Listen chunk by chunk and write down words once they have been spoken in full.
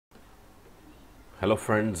Hello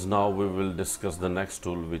friends, now we will discuss the next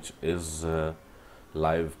tool, which is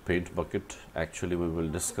live paint bucket. Actually we will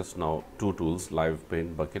discuss now two tools, live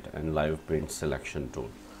paint bucket and live paint selection tool.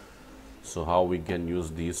 So how we can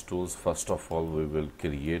use these tools? First of all, we will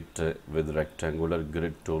create with rectangular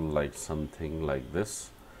grid tool like something like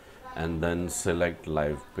this, and then select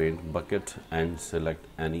live paint bucket and select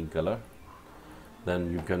any color.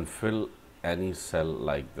 Then you can fill any cell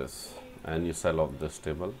like this, any cell of this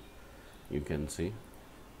table you can see.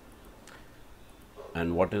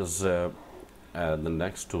 And what is the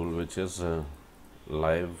next tool, which is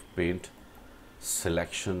live paint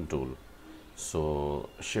selection tool. So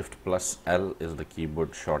shift plus L is the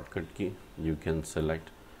keyboard shortcut key. You can select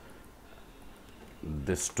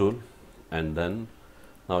this tool, and then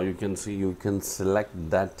now you can see you can select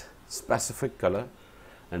that specific color,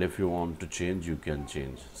 and if you want to change you can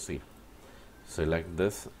change. See, select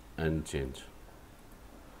this and change.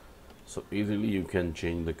 So easily you can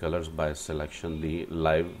change the colors by selection, the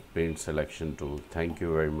live paint selection tool. Thank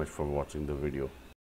you very much for watching the video.